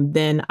become,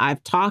 then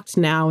I've talked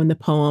now in the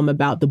poem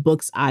about the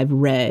books I've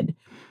read,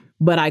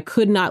 but I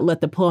could not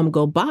let the poem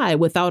go by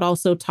without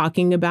also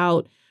talking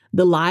about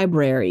the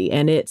library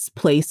and its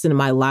place in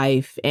my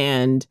life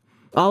and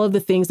all of the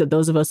things that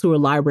those of us who are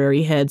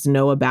library heads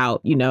know about,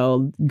 you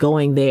know,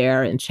 going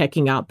there and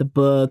checking out the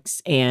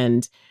books.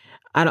 And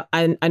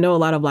I know a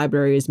lot of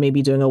libraries may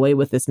be doing away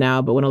with this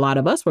now, but when a lot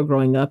of us were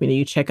growing up, you know,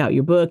 you check out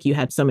your book, you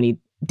had so many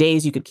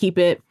days you could keep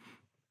it.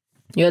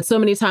 You had so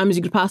many times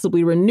you could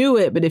possibly renew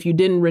it, but if you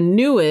didn't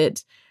renew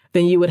it,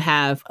 then you would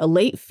have a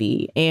late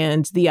fee.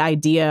 And the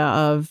idea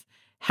of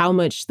how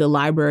much the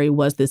library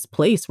was this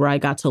place where I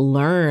got to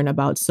learn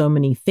about so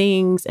many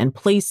things and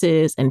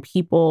places and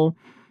people.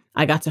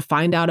 I got to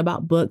find out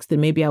about books that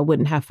maybe I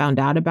wouldn't have found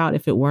out about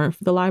if it weren't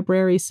for the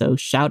library. So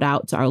shout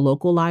out to our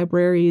local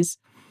libraries.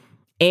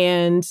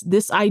 And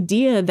this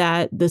idea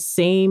that the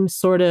same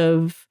sort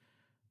of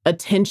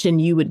attention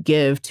you would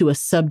give to a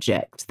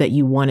subject that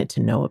you wanted to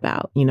know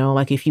about, you know,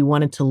 like if you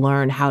wanted to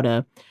learn how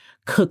to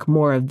cook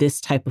more of this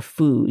type of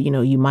food, you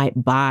know, you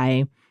might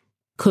buy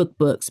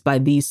cookbooks by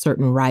these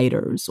certain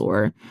writers.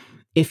 Or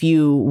if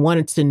you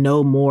wanted to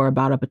know more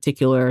about a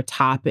particular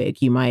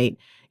topic, you might,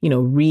 you know,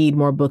 read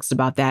more books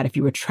about that. If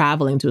you were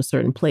traveling to a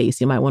certain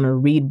place, you might want to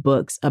read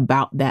books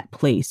about that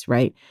place,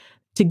 right?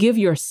 To give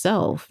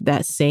yourself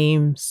that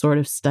same sort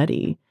of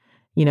study,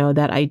 you know,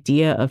 that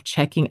idea of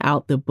checking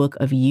out the book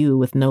of you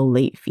with no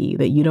late fee,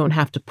 that you don't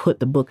have to put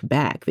the book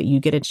back, that you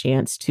get a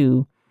chance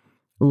to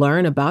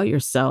learn about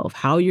yourself,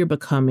 how you're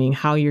becoming,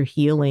 how you're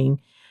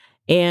healing.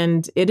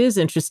 And it is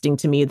interesting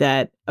to me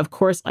that, of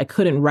course, I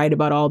couldn't write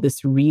about all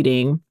this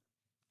reading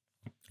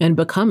and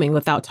becoming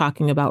without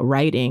talking about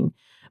writing.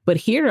 But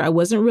here I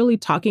wasn't really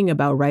talking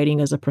about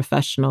writing as a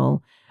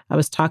professional. I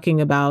was talking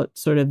about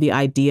sort of the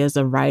ideas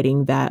of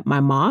writing that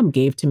my mom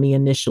gave to me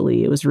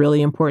initially. It was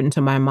really important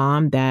to my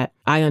mom that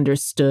I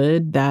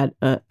understood that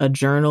a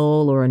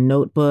journal or a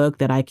notebook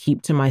that I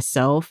keep to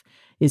myself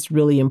is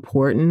really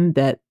important,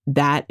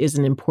 that is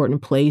an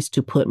important place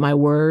to put my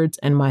words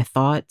and my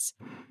thoughts.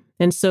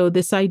 And so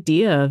this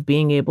idea of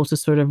being able to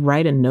sort of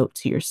write a note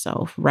to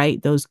yourself,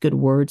 write those good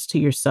words to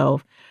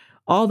yourself,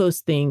 all those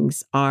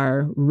things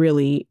are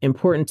really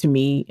important to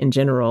me in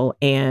general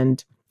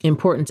and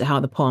important to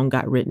how the poem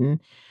got written.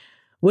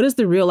 What is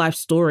the real life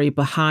story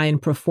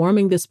behind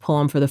performing this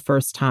poem for the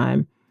first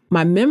time?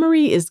 My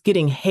memory is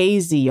getting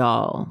hazy,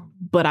 y'all,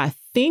 but I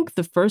think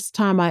the first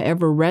time I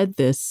ever read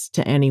this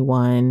to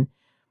anyone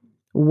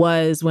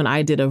was when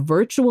I did a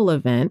virtual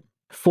event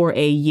for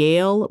a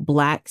Yale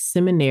Black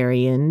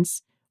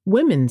seminarians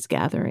women's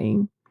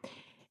gathering.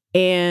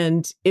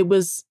 And it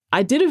was,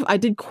 I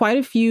did quite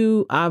a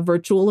few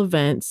virtual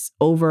events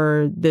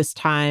over this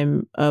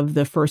time of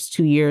the first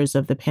 2 years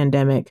of the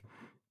pandemic.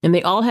 And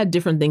they all had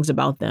different things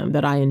about them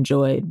that I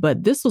enjoyed.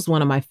 But this was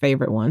one of my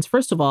favorite ones.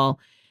 First of all,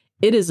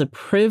 it is a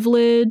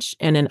privilege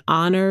and an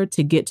honor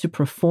to get to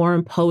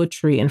perform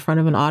poetry in front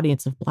of an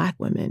audience of Black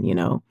women, you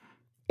know.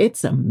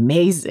 It's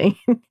amazing.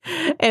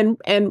 and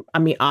I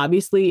mean,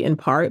 obviously, in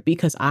part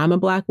because I'm a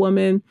Black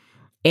woman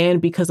and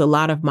because a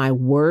lot of my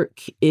work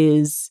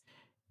is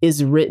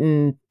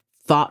written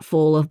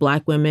thoughtful of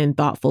Black women,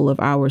 thoughtful of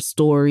our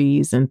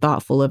stories and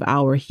thoughtful of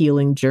our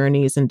healing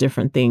journeys and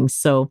different things.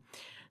 So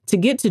to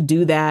get to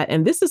do that,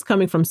 and this is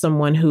coming from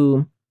someone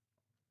who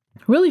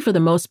really, for the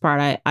most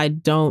part, I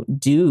don't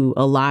do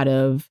a lot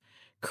of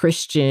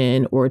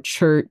Christian or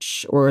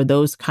church or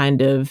those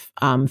kind of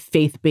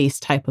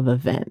faith-based type of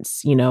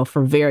events, you know,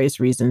 for various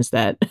reasons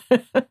that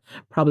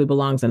probably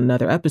belongs in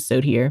another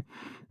episode here.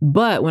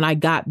 But when I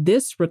got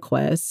this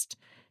request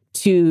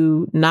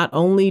to not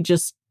only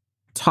just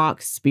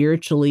talk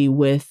spiritually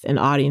with an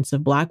audience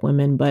of Black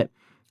women, but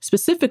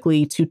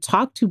specifically to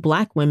talk to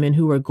Black women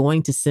who were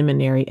going to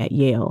seminary at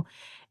Yale.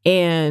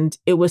 And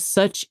it was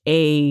such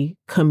a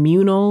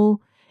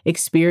communal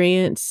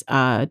experience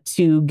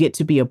to get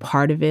to be a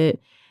part of it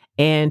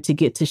and to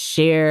get to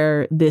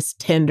share this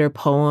tender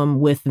poem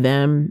with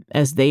them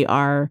as they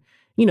are,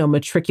 you know,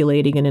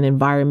 matriculating in an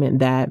environment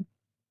that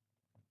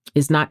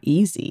is not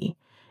easy.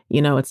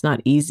 You know, it's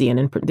not easy.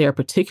 And there are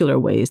particular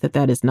ways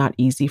that is not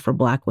easy for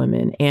Black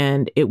women.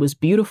 And it was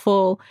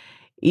beautiful,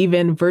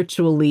 even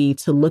virtually,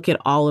 to look at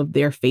all of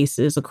their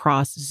faces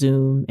across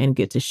Zoom and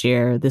get to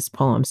share this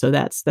poem. So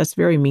that's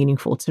very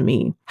meaningful to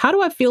me. How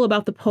do I feel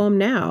about the poem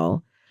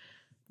now?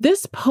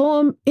 This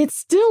poem, it's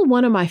still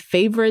one of my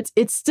favorites.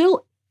 It's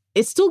still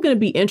going to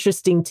be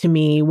interesting to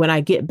me when I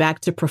get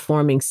back to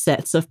performing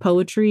sets of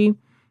poetry,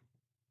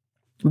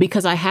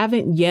 because I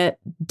haven't yet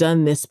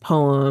done this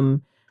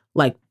poem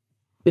like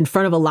in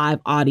front of a live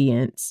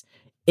audience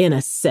in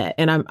a set.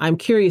 And I'm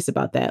curious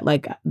about that.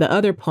 Like the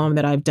other poem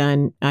that I've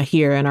done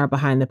here in our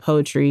Behind the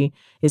Poetry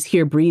is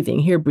Here Breathing.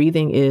 Here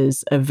Breathing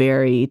is a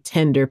very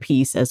tender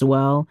piece as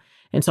well.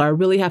 And so I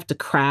really have to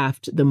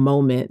craft the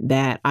moment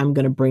that I'm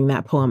going to bring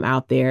that poem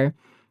out there.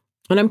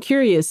 And I'm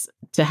curious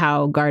to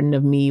how Garden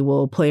of Me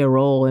will play a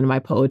role in my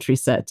poetry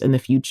sets in the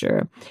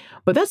future.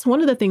 But that's one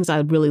of the things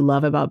I really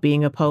love about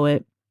being a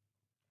poet,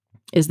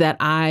 is that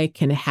I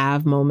can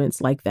have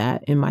moments like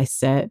that in my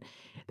set,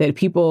 that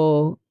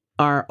people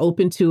are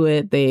open to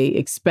it, they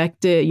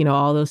expect it, you know,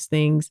 all those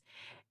things.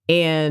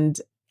 And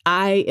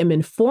I am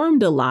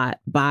informed a lot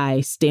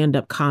by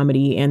stand-up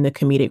comedy and the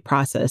comedic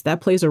process.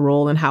 That plays a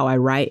role in how I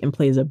write and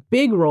plays a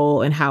big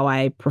role in how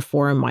I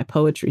perform my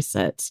poetry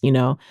sets. You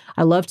know,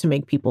 I love to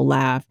make people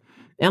laugh.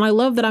 And I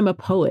love that I'm a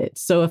poet.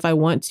 So if I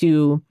want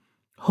to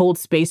hold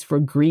space for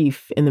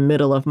grief in the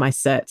middle of my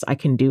sets, I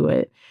can do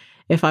it.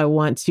 If I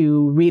want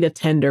to read a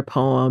tender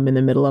poem in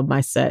the middle of my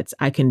sets,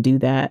 I can do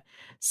that.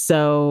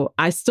 So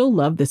I still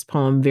love this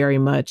poem very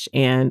much.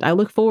 And I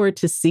look forward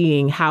to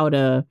seeing how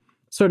to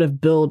sort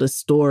of build a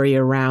story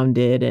around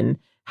it and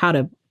how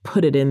to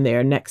put it in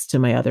there next to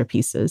my other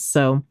pieces.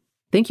 So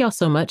thank y'all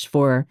so much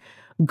for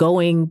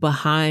going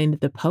behind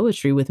the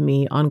poetry with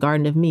me on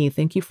Garden of Me.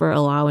 Thank you for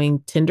allowing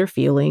tender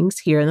feelings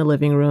here in the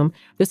living room.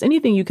 If there's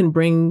anything you can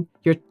bring,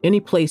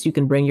 any place you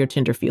can bring your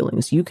tender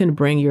feelings, you can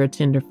bring your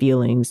tender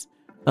feelings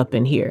up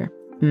in here.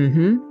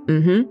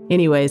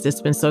 Anyways,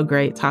 it's been so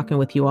great talking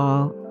with you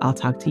all. I'll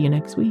talk to you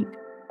next week.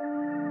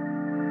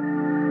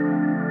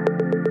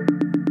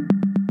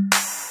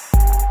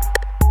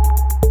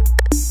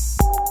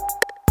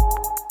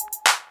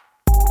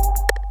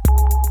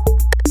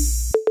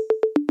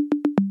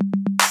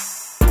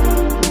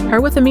 Her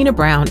with Amina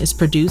Brown is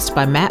produced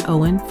by Matt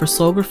Owen for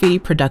Soul Graffiti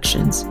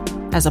Productions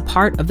as a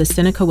part of the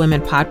Seneca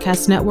Women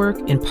Podcast Network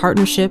in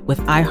partnership with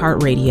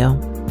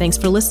iHeartRadio. Thanks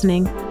for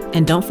listening.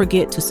 And don't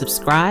forget to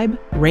subscribe,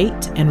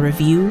 rate, and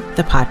review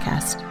the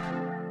podcast.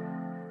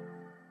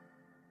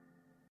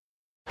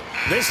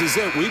 This is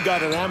it. We've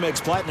got an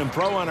Amex Platinum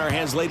Pro on our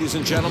hands, ladies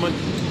and gentlemen.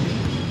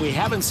 We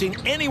haven't seen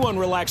anyone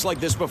relax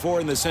like this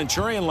before in the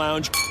Centurion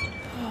Lounge.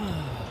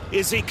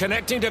 Is he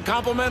connecting to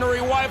complimentary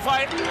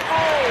Wi-Fi? Oh, my!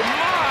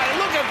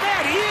 Look at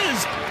that! He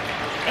is!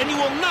 And you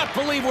will not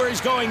believe where he's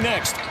going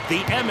next. The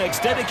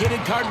Amex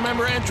dedicated card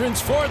member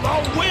entrance for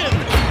the win!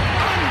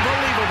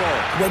 Unbelievable!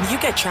 When you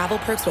get travel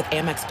perks with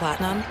Amex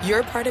Platinum,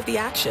 you're part of the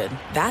action.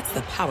 That's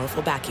the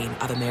powerful backing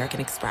of American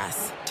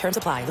Express. Terms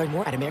apply. Learn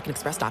more at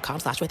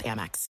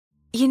americanexpress.com/withAmex.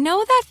 You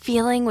know that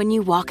feeling when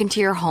you walk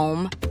into your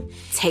home,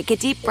 take a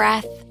deep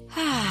breath,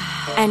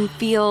 and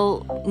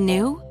feel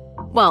new?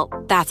 Well,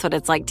 that's what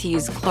it's like to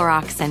use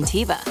Clorox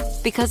Scentiva.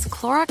 Because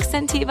Clorox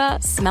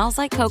Scentiva smells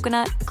like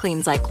coconut,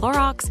 cleans like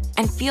Clorox,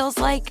 and feels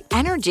like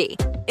energy.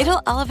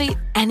 It'll elevate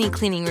any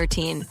cleaning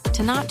routine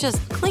to not just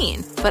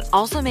clean, but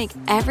also make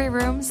every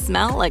room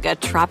smell like a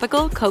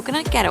tropical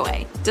coconut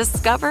getaway.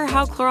 Discover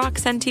how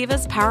Clorox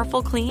Scentiva's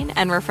powerful clean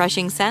and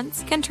refreshing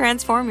scents can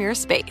transform your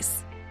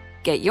space.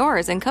 Get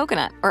yours in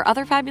coconut or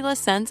other fabulous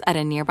scents at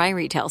a nearby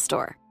retail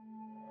store.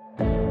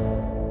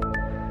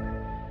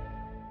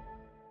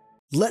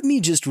 "Let me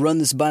just run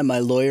this by my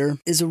lawyer"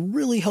 is a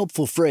really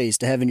helpful phrase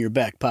to have in your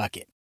back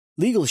pocket.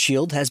 Legal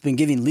Shield has been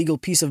giving legal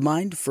peace of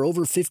mind for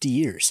over 50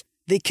 years.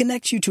 They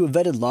connect you to a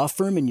vetted law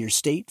firm in your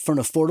state for an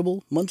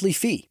affordable monthly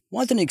fee.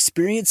 Want an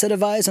experienced set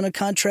of eyes on a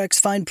contract's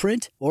fine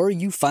print? Or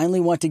you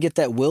finally want to get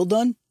that will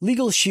done?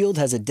 Legal Shield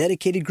has a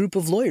dedicated group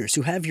of lawyers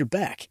who have your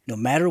back, no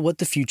matter what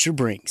the future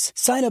brings.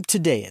 Sign up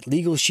today at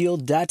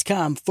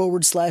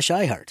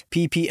LegalShield.com/iHeart.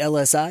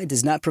 PPLSI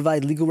does not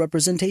provide legal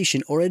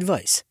representation or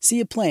advice. See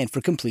a plan for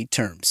complete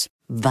terms.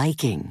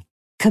 Viking,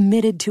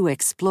 committed to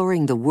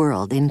exploring the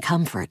world in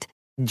comfort.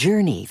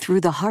 Journey through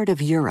the heart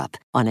of Europe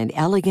on an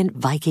elegant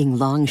Viking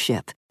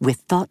longship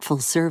with thoughtful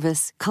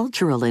service,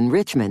 cultural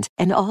enrichment,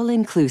 and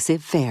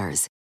all-inclusive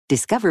fares.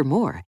 Discover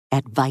more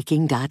at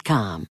Viking.com.